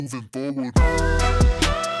moving forward.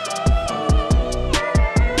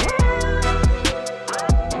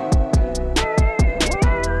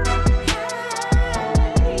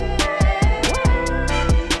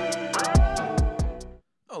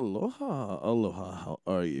 Aloha, aloha. How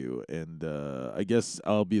are you? And I guess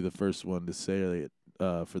I'll be the first one to say it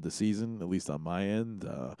for the season, at least on my end.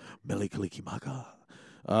 Mele Kalikimaka.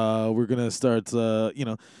 We're gonna start.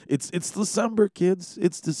 It's December, kids.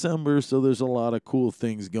 It's December, so there's a lot of cool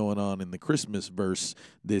things going on in the Christmas verse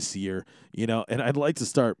this year. And I'd like to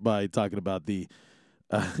start by talking about the.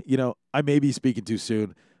 I may be speaking too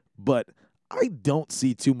soon, but I don't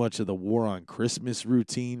see too much of the War on Christmas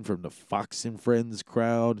routine from the Fox and Friends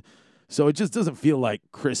crowd. So it just doesn't feel like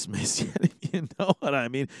Christmas yet. You know what I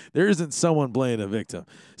mean? There isn't someone playing a victim.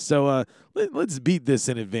 So let's beat this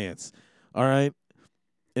in advance. All right?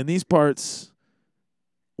 In these parts,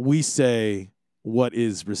 we say what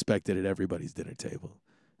is respected at everybody's dinner table.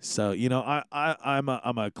 So,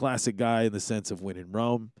 I'm a classic guy in the sense of when in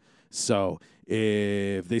Rome. So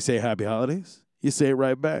if they say happy holidays, you say it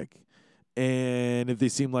right back. And if they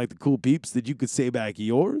seem like the cool peeps that you could say back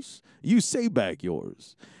yours, you say back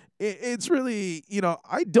yours. It's really,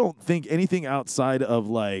 I don't think anything outside of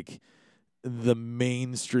like the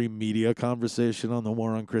mainstream media conversation on the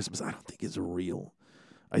war on Christmas, I don't think is real.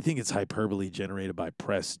 I think it's hyperbole generated by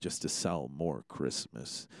press just to sell more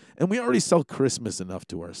Christmas. And we already sell Christmas enough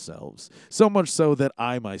to ourselves. So much so that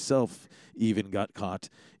I myself even got caught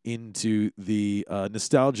into the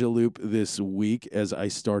nostalgia loop this week as I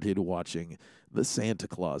started watching the Santa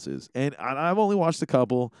Clauses. And I've only watched a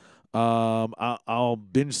couple. I'll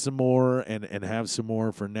binge some more and have some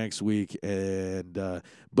more for next week.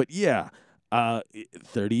 But yeah,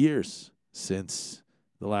 30 years since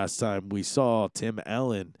the last time we saw Tim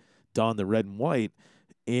Allen don the red and white,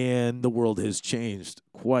 and the world has changed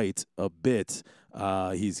quite a bit.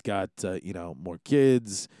 He's got more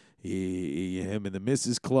kids. Him and the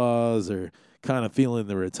Mrs. Claus are kind of feeling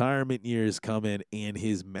the retirement years coming, and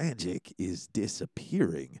his magic is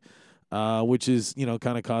disappearing. Which is,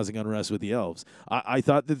 kind of causing unrest with the elves. I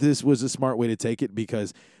thought that this was a smart way to take it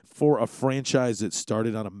because for a franchise that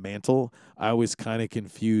started on a mantle, I was kind of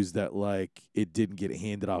confused that, like, it didn't get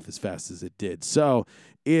handed off as fast as it did. So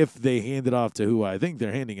if they hand it off to who I think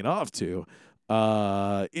they're handing it off to,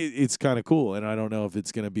 it's kind of cool. And I don't know if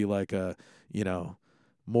it's going to be like a,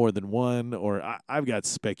 more than one, or I've got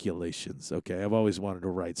speculations. Okay, I've always wanted to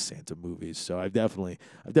write Santa movies, so I've definitely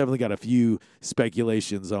got a few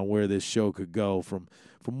speculations on where this show could go from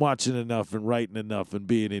watching enough and writing enough and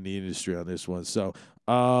being in the industry on this one. So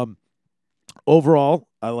overall,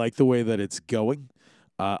 I like the way that it's going.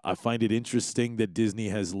 I find it interesting that Disney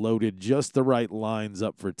has loaded just the right lines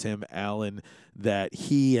up for Tim Allen, that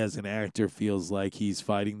he as an actor feels like he's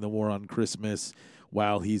fighting the war on Christmas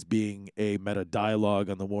while he's being a meta dialogue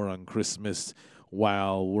on the war on Christmas,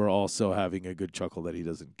 while we're also having a good chuckle that he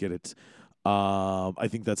doesn't get it. I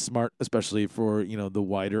think that's smart, especially for the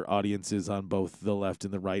wider audiences on both the left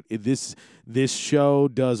and the right. This show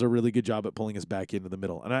does a really good job at pulling us back into the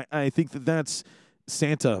middle, and I think that's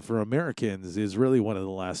Santa for Americans is really one of the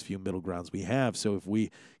last few middle grounds we have. So if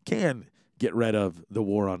we can get rid of the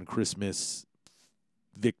war on Christmas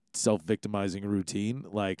self-victimizing routine,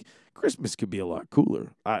 like Christmas could be a lot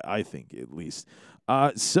cooler, I think, at least.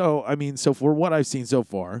 So for what I've seen so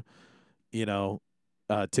far, Tim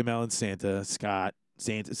Allen Santa Scott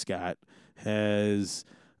has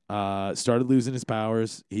started losing his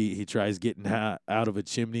powers. He tries getting out of a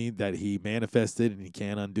chimney that he manifested, and he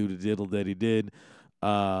can't undo the diddle that he did.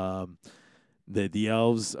 The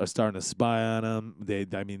elves are starting to spy on him.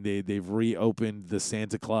 They've reopened the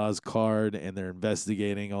Santa Claus card, and they're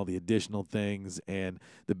investigating all the additional things. And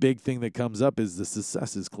the big thing that comes up is the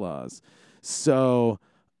successes clause. So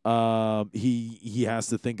he has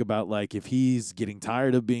to think about, like, if he's getting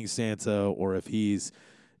tired of being Santa, or if he's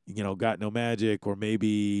got no magic, or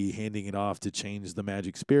maybe handing it off to change the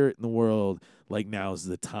magic spirit in the world, like, now's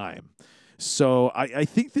the time. So I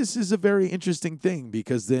think this is a very interesting thing,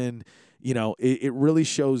 because then it really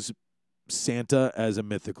shows Santa as a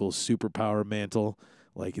mythical superpower mantle.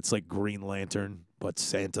 Like, it's like Green Lantern, but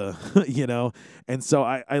Santa, And so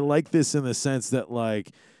I like this in the sense that,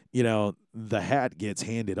 like, the hat gets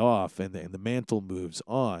handed off, and the mantle moves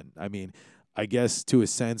on. I mean, I guess to a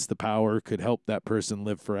sense, the power could help that person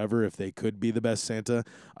live forever if they could be the best Santa.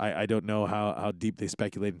 I don't know how deep they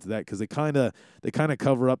speculate into that, because they kind of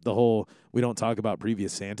cover up the whole we don't talk about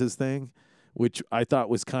previous Santas thing, which I thought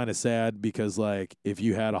was kind of sad, because, like, if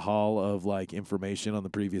you had a hall of, like, information on the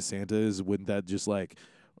previous Santas, wouldn't that just, like,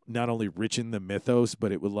 not only richen the mythos,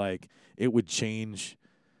 but it would change,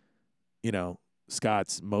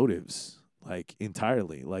 Scott's motives, like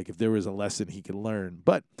entirely. Like if there was a lesson he could learn.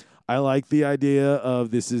 But I like the idea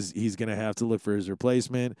of he's gonna have to look for his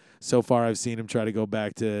replacement. So far I've seen him try to go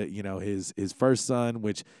back to, his first son,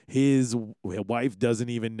 which his wife doesn't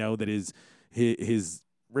even know that his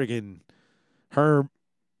friggin' her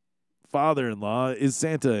father-in-law is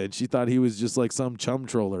Santa, and she thought he was just like some chum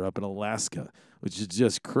troller up in Alaska, which is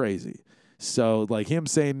just crazy. So like him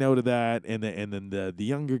saying no to that, and then the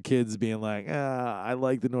younger kids being like, I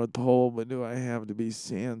like the North Pole, but do I have to be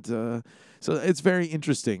Santa? So it's very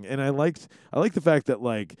interesting, and I like the fact that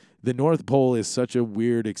like the North Pole is such a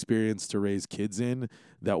weird experience to raise kids in,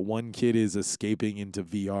 that one kid is escaping into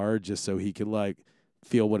VR just so he could like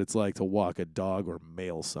feel what it's like to walk a dog or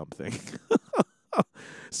mail something.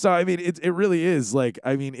 So I mean, it really is like,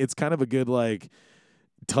 I mean, it's kind of a good like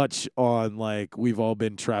touch on like we've all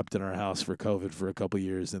been trapped in our house for COVID for a couple of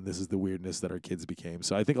years, and this is the weirdness that our kids became.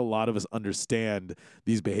 So I think a lot of us understand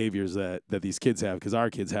these behaviors that these kids have, because our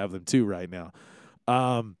kids have them too right now.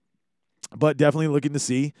 But definitely looking to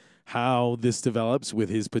see how this develops with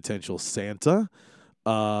his potential Santa.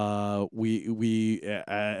 We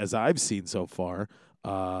as I've seen so far,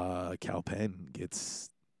 Cal Penn gets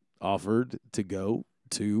offered to go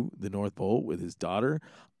to the North Pole with his daughter.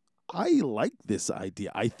 I like this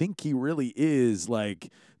idea. I think he really is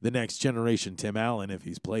like the next generation Tim Allen if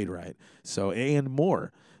he's played right. So and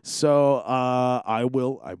more. So I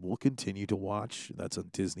will continue to watch. That's on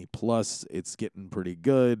Disney Plus. It's getting pretty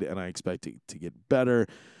good, and I expect it to get better.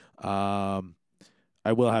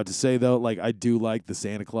 I will have to say though, like I do like the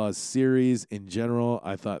Santa Claus series in general.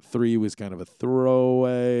 I thought 3 was kind of a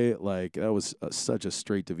throwaway. Like that was such a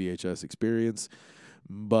straight to VHS experience.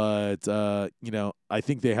 But I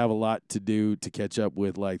think they have a lot to do to catch up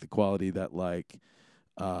with like the quality that like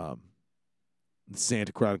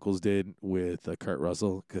Santa Chronicles did with Kurt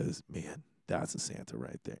Russell, because man, that's a Santa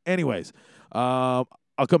right there. Anyways, I'll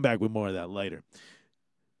come back with more of that later.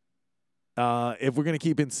 If we're gonna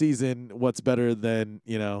keep in season, what's better than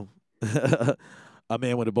a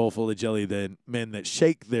man with a bowl full of jelly than men that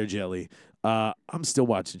shake their jelly? I'm still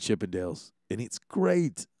watching Chippendales, and it's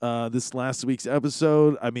great. This last week's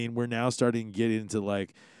episode, I mean, we're now starting to get into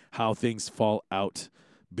like how things fall out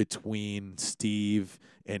between Steve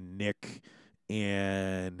and Nick,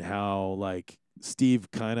 and how like Steve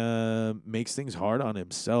kind of makes things hard on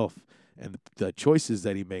himself, and the choices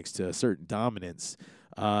that he makes to assert dominance.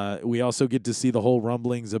 We also get to see the whole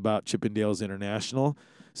rumblings about Chippendales International.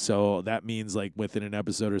 So that means like within an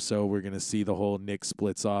episode or so, we're going to see the whole Nick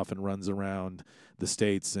splits off and runs around the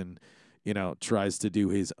States and, tries to do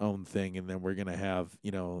his own thing. And then we're going to have,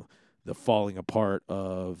 the falling apart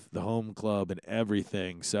of the home club and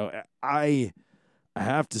everything. So I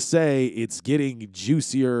have to say it's getting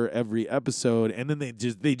juicier every episode, and then they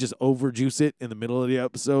just overjuice it in the middle of the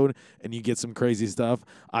episode, and you get some crazy stuff.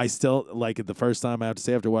 I still like it the first time. I have to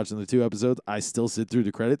say, after watching the 2 episodes, I still sit through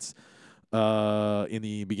the credits in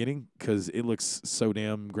the beginning because it looks so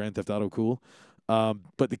damn Grand Theft Auto cool.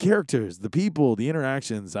 But the characters, the people, the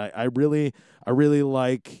interactions, I really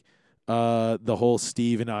like the whole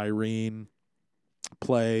Steve and Irene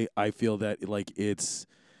play. I feel that like it's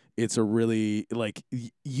a really like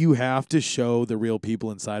you have to show the real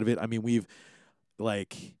people inside of it. I mean, we've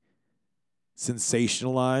like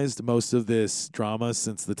sensationalized most of this drama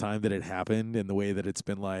since the time that it happened, and the way that it's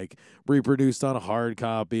been like reproduced on a hard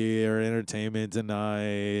copy or Entertainment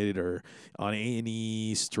Tonight or on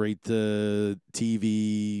A&E straight to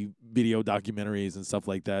TV video documentaries and stuff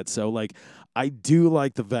like that. So like I do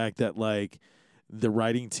like the fact that like the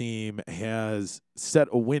writing team has set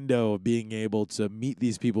a window of being able to meet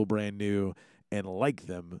these people brand new and like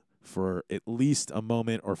them for at least a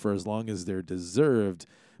moment or for as long as they're deserved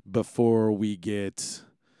before we get,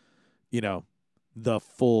 the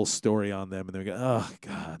full story on them. And they go, oh,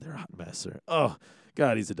 God, they're a hot mess. Or, oh,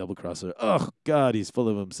 God, he's a double crosser. Oh, God, he's full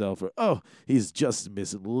of himself. Or, oh, he's just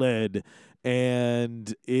misled.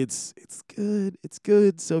 And it's good. It's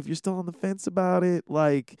good. So if you're still on the fence about it,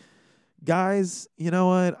 like, guys, you know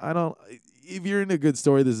what? If you're in a good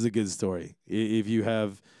story, this is a good story. If you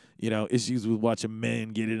have, issues with watching men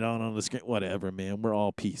get it on the screen, whatever, man. We're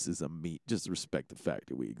all pieces of meat. Just respect the fact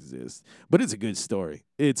that we exist. But it's a good story.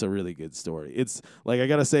 It's a really good story. It's like, I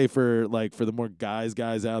gotta say, for the more guys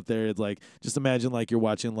out there, it's like, just imagine like you're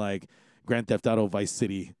watching like Grand Theft Auto Vice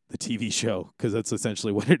City, the TV show, because that's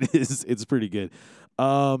essentially what it is. It's pretty good.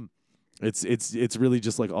 It's really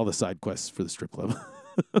just like all the side quests for the strip club.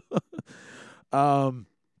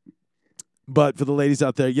 But for the ladies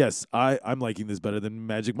out there, yes, I'm liking this better than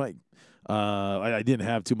Magic Mike. I didn't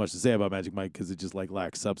have too much to say about Magic Mike because it just like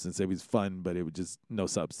lacked substance. It was fun, but it was just no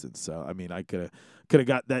substance. So I mean, I could have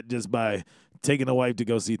got that just by taking a wife to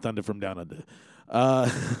go see Thunder from Down Under.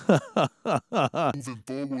 Moving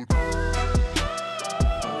forward.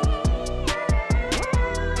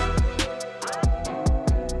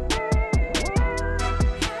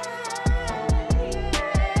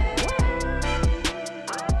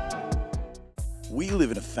 We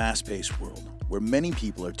live in a fast-paced world where many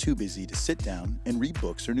people are too busy to sit down and read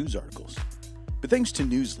books or news articles. But thanks to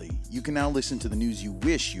Newsly, you can now listen to the news you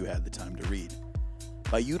wish you had the time to read.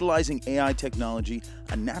 By utilizing AI technology,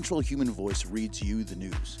 a natural human voice reads you the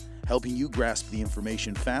news, helping you grasp the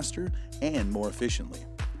information faster and more efficiently.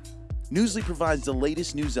 Newsly provides the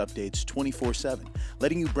latest news updates 24/7,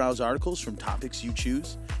 letting you browse articles from topics you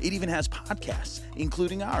choose. It even has podcasts,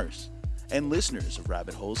 including ours. And listeners of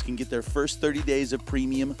Rabbit Holes can get their first 30 days of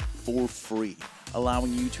premium for free,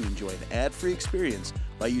 allowing you to enjoy an ad-free experience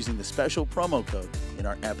by using the special promo code in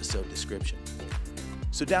our episode description.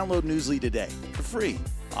 So download Newsly today for free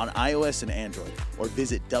on iOS and Android, or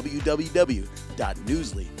visit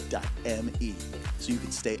www.newsly.me so you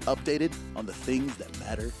can stay updated on the things that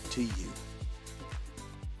matter to you.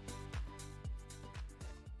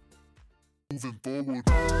 Moving forward.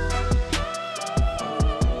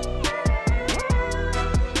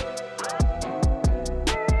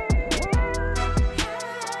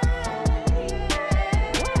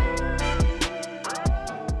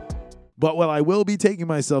 But what I will be taking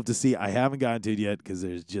myself to see, I haven't gotten to it yet because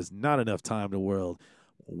there's just not enough time in the world.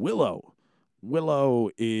 Willow.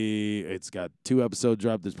 It's got 2 episodes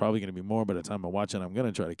dropped. There's probably going to be more by the time I watch it. I'm going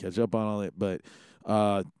to try to catch up on all it. But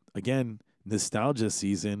again, nostalgia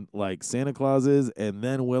season, like Santa Claus is, and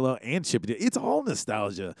then Willow and Chip. It's all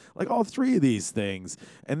nostalgia, like all 3 of these things.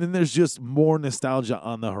 And then there's just more nostalgia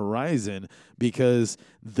on the horizon because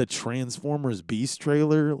the Transformers Beast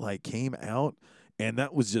trailer like came out. And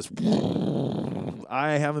that was just,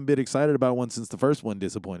 I haven't been excited about one since the first one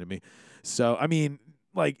disappointed me. So, I mean,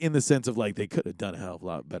 like in the sense of like they could have done a hell of a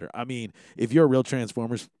lot better. I mean, if you're a real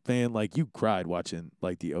Transformers fan, like you cried watching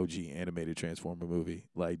like the OG animated Transformer movie.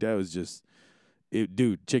 Like that was just,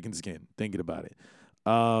 dude, chicken skin thinking about it.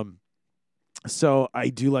 So I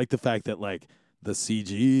do like the fact that like the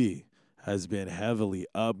CG has been heavily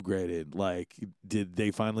upgraded. Like, did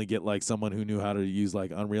they finally get like someone who knew how to use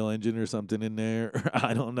like Unreal Engine or something in there?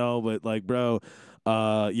 I don't know, but like, bro,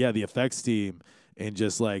 yeah, the effects team and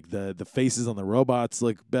just like the faces on the robots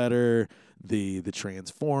look better. The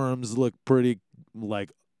transforms look pretty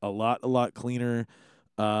like a lot cleaner.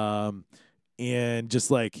 And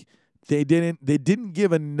just like they didn't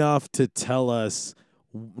give enough to tell us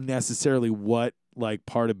necessarily what like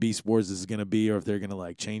part of Beast Wars is going to be, or if they're going to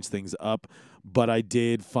like change things up. But I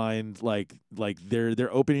did find like they're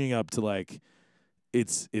opening up to like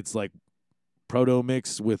it's like proto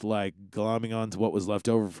mix with like glomming onto what was left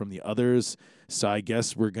over from the others. So I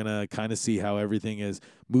guess we're going to kind of see how everything has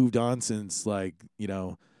moved on since like, you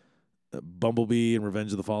know, Bumblebee and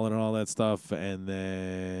Revenge of the Fallen and all that stuff, and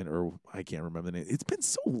then, or I can't remember the name. It's been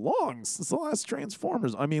so long since the last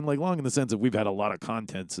Transformers. I mean, like long in the sense of we've had a lot of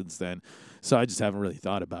content since then, so I just haven't really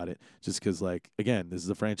thought about it. Just because, like, again, this is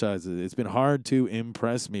a franchise it's been hard to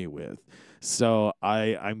impress me with. So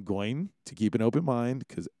I'm going to keep an open mind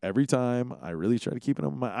because every time I really try to keep an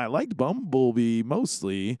open mind. I liked Bumblebee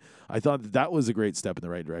mostly. I thought that was a great step in the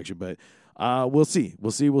right direction, but we'll see.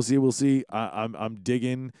 I'm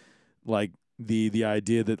digging. Like the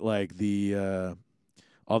idea that like the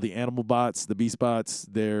all the animal bots, the beast bots,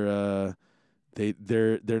 they're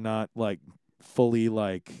not like fully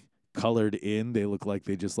like colored in. They look like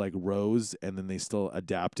they just like rose, and then they still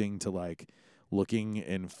adapting to like looking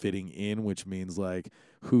and fitting in, which means like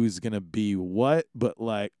who's gonna be what. But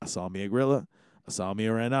like I saw me a gorilla, I saw me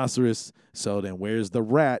a rhinoceros. So then where's the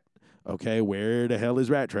rat? Okay, where the hell is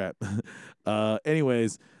Rat Trap?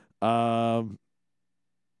 Anyways,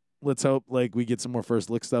 let's hope like we get some more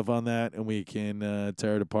first look stuff on that and we can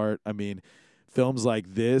tear it apart. I mean, films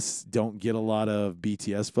like this don't get a lot of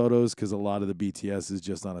BTS photos because a lot of the BTS is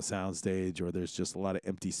just on a soundstage, or there's just a lot of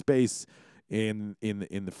empty space in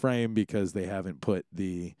the frame because they haven't put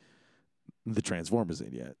the Transformers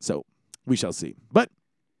in yet. So we shall see. But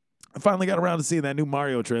I finally got around to seeing that new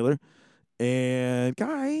Mario trailer, and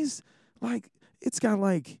guys, like it's got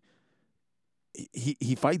like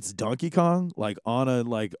he fights Donkey Kong like on a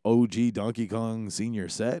like OG Donkey Kong Senior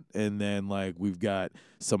set, and then like we've got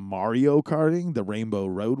some Mario karting. The Rainbow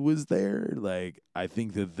Road was there. Like I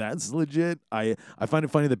think that's legit. I find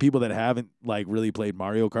it funny that people that haven't like really played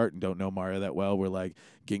Mario Kart and don't know Mario that well were like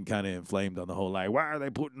getting kind of inflamed on the whole like why are they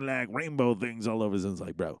putting like rainbow things all over? And it's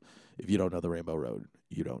like, bro, if you don't know the Rainbow Road,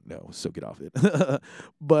 you don't know. So get off it.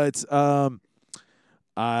 But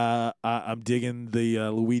I'm digging the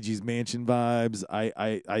Luigi's Mansion vibes.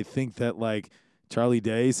 I think that like Charlie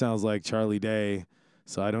Day sounds like Charlie Day,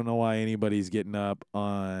 so I don't know why anybody's getting up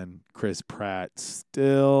on Chris Pratt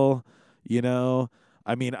still. You know,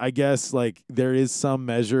 I mean, I guess like there is some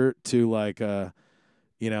measure to like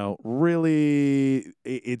really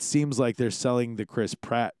it seems like they're selling the Chris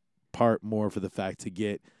Pratt part more for the fact to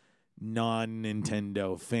get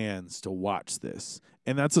non-Nintendo fans to watch this.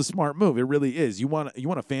 And that's a smart move. It really is. You want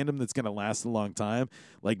a fandom that's going to last a long time.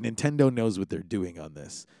 Like Nintendo knows what they're doing on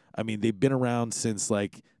this. I mean, they've been around since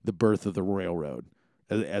like the birth of the railroad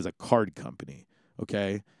as a card company,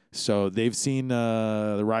 okay? So they've seen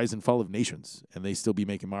the rise and fall of nations, and they still be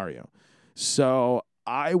making Mario. So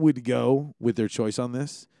I would go with their choice on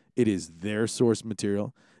this. It is their source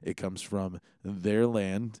material. It comes from their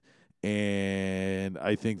land. And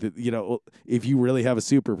I think that, if you really have a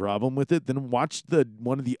super problem with it, then watch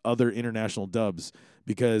one of the other international dubs,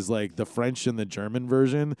 because like the French and the German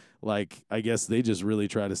version, like I guess they just really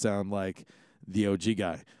try to sound like the OG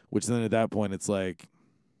guy, which then at that point it's like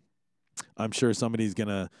I'm sure somebody's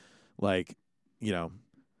gonna like,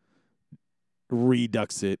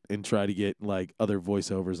 redux it and try to get like other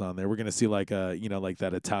voiceovers on there. We're gonna see like like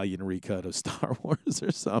that Italian recut of Star Wars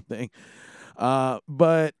or something.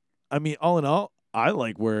 But I mean, all in all, I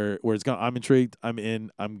like where it's going. I'm intrigued. I'm in.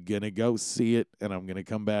 I'm gonna go see it, and I'm gonna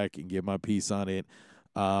come back and give my piece on it.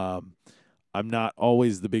 I'm not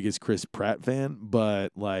always the biggest Chris Pratt fan,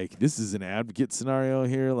 but like this is an advocate scenario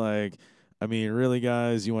here. Like, I mean, really,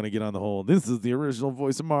 guys, you want to get on the whole? This is the original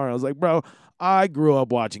voice of Mario. I was like, bro, I grew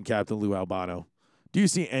up watching Captain Lou Albano. Do you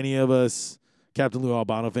see any of us Captain Lou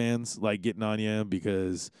Albano fans like getting on you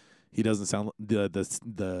because he doesn't sound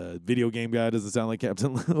the video game guy doesn't sound like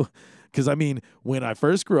Captain Lou? Because I mean, when I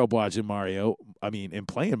first grew up watching Mario, and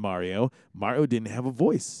playing Mario didn't have a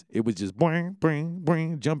voice. It was just boing, boing,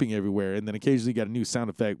 boing, jumping everywhere, and then occasionally got a new sound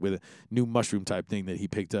effect with a new mushroom type thing that he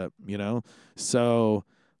picked up. So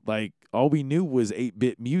like all we knew was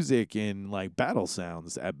 8-bit music and like battle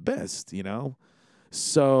sounds at best.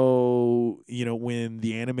 So when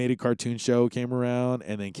the animated cartoon show came around,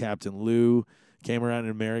 and then Captain Lou came around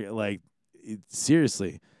in America, like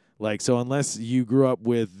seriously, like so unless you grew up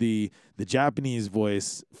with the Japanese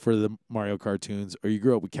voice for the Mario cartoons, or you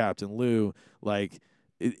grew up with Captain Lou, like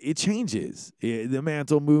it changes. The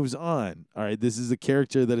mantle moves on. All right, this is a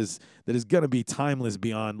character that is gonna be timeless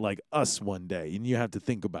beyond like us one day, and you have to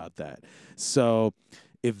think about that. So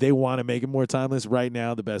if they want to make it more timeless, right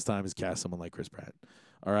now the best time is cast someone like Chris Pratt.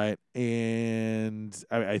 All right. And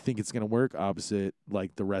I think it's going to work opposite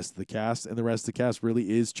like the rest of the cast. And the rest of the cast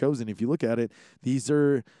really is chosen. If you look at it, these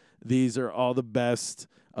are all the best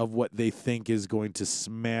of what they think is going to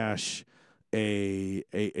smash a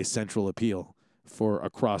central appeal for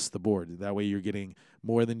across the board. That way you're getting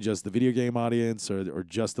more than just the video game audience or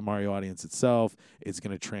just the Mario audience itself. It's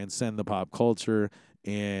going to transcend the pop culture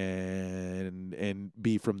and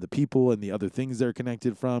be from the people and the other things they're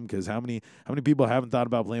connected from. Because how many people haven't thought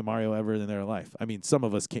about playing Mario ever in their life? I mean, some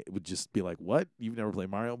of us would just be like, "What? You've never played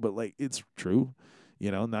Mario?" But like, it's true.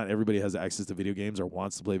 Not everybody has access to video games or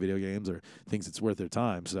wants to play video games or thinks it's worth their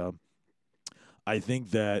time. So, I think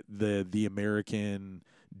that the American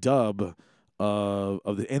dub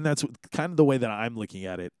and that's kind of the way that I'm looking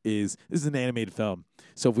at it is this is an animated film.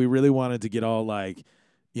 So if we really wanted to get all like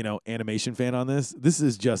animation fan on this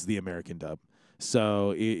is just the American dub.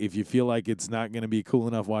 So if you feel like it's not going to be cool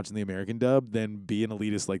enough watching the American dub, then be an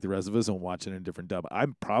elitist like the rest of us and watch it in a different dub.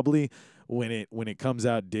 I'm probably when it comes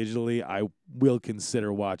out digitally, I will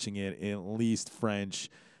consider watching it in at least French,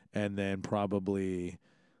 and then probably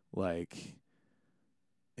like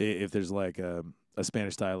if there's like a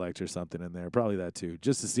Spanish dialect or something in there, probably that too,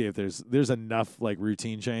 just to see if there's enough like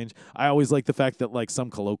routine change. I always like the fact that like some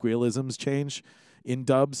colloquialisms change in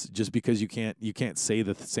dubs, just because you can't say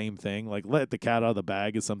the same thing. Like let the cat out of the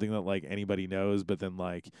bag is something that like anybody knows, but then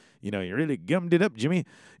like you really gummed it up, Jimmy,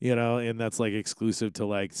 and that's like exclusive to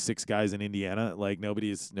like 6 guys in Indiana. Like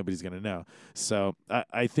nobody's gonna know. So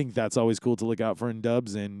I think that's always cool to look out for in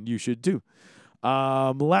dubs, and you should too.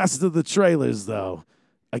 Last of the trailers though,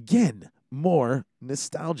 again, more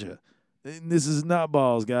nostalgia. This is not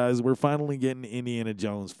balls, guys. We're finally getting Indiana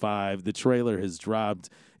Jones 5. The trailer has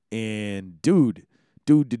dropped. And dude,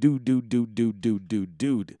 the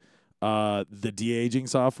de-aging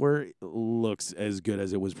software looks as good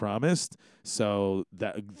as it was promised. So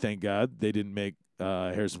that thank God they didn't make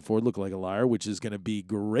Harrison Ford look like a liar, which is going to be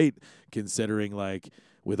great considering like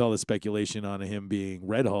with all the speculation on him being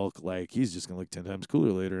Red Hulk, like he's just going to look 10 times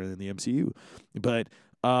cooler later in the MCU. But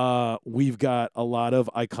we've got a lot of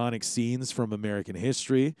iconic scenes from American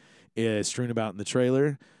history strewn about in the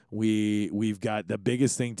trailer. We've got the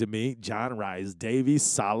biggest thing to me, John Rhys Davies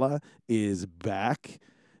Sala is back.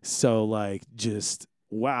 So like just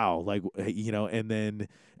wow, like and then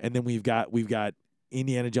we've got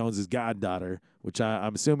Indiana Jones's goddaughter, which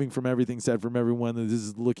I'm assuming from everything said from everyone that this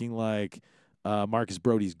is looking like Marcus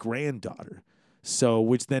Brody's granddaughter. So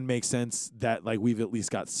which then makes sense that like we've at least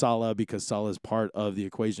got Sala because Sala is part of the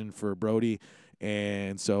equation for Brody,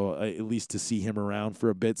 and so at least to see him around for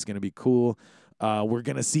a bit is going to be cool. We're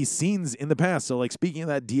gonna see scenes in the past. So, like speaking of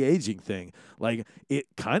that de-aging thing, like it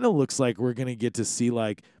kind of looks like we're gonna get to see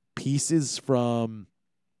like pieces from,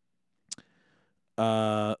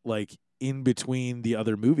 like in between the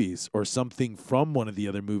other movies or something from one of the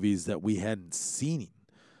other movies that we hadn't seen.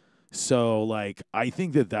 So, like, I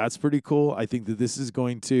think that that's pretty cool. I think that this is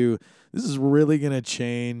really gonna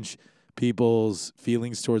change people's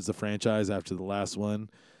feelings towards the franchise after the last one.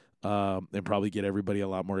 And probably get everybody a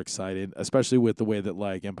lot more excited, especially with the way that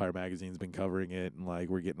like Empire Magazine's been covering it, and like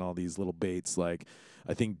we're getting all these little baits. Like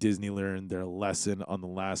I think Disney learned their lesson on the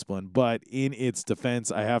last one, but in its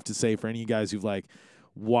defense, I have to say for any of you guys who've like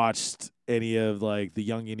watched any of like the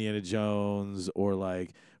Young Indiana Jones or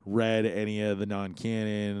like read any of the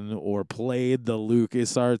non-canon or played the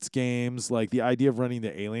LucasArts games, like the idea of running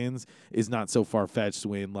the aliens is not so far-fetched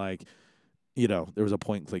when like there was a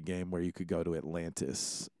point-and-click game where you could go to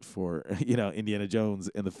Atlantis for, Indiana Jones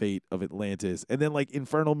and the Fate of Atlantis. And then, like,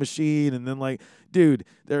 Infernal Machine. And then, like, dude,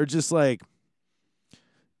 they're just, like,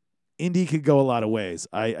 indie could go a lot of ways.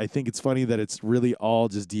 I think it's funny that it's really all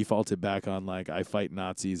just defaulted back on, like, I fight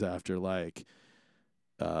Nazis after, like,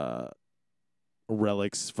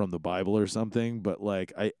 relics from the Bible or something. But,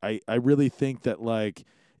 like, I really think that, like,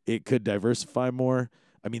 it could diversify more.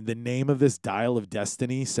 I mean, the name of this Dial of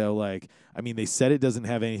Destiny. So, like, I mean, they said it doesn't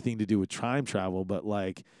have anything to do with time travel, but,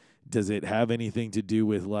 like, does it have anything to do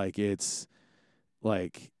with, like, it's,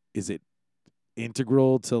 like, is it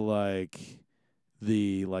integral to, like,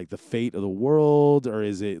 the fate of the world? Or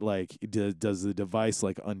is it, like, does the device,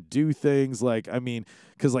 like, undo things? Like, I mean,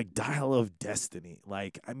 because, like, Dial of Destiny,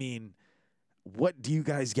 like, I mean, what do you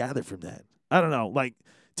guys gather from that? I don't know. Like,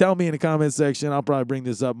 tell me in the comment section. I'll probably bring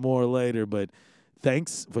this up more later, but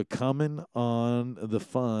thanks for coming on the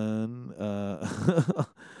fun.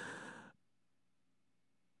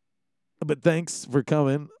 But thanks for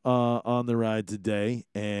coming on the ride today,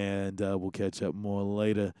 and we'll catch up more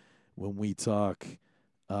later when we talk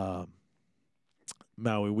Maui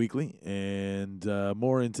Weekly and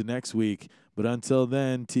more into next week. But until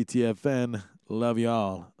then, TTFN, love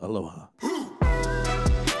y'all. Aloha.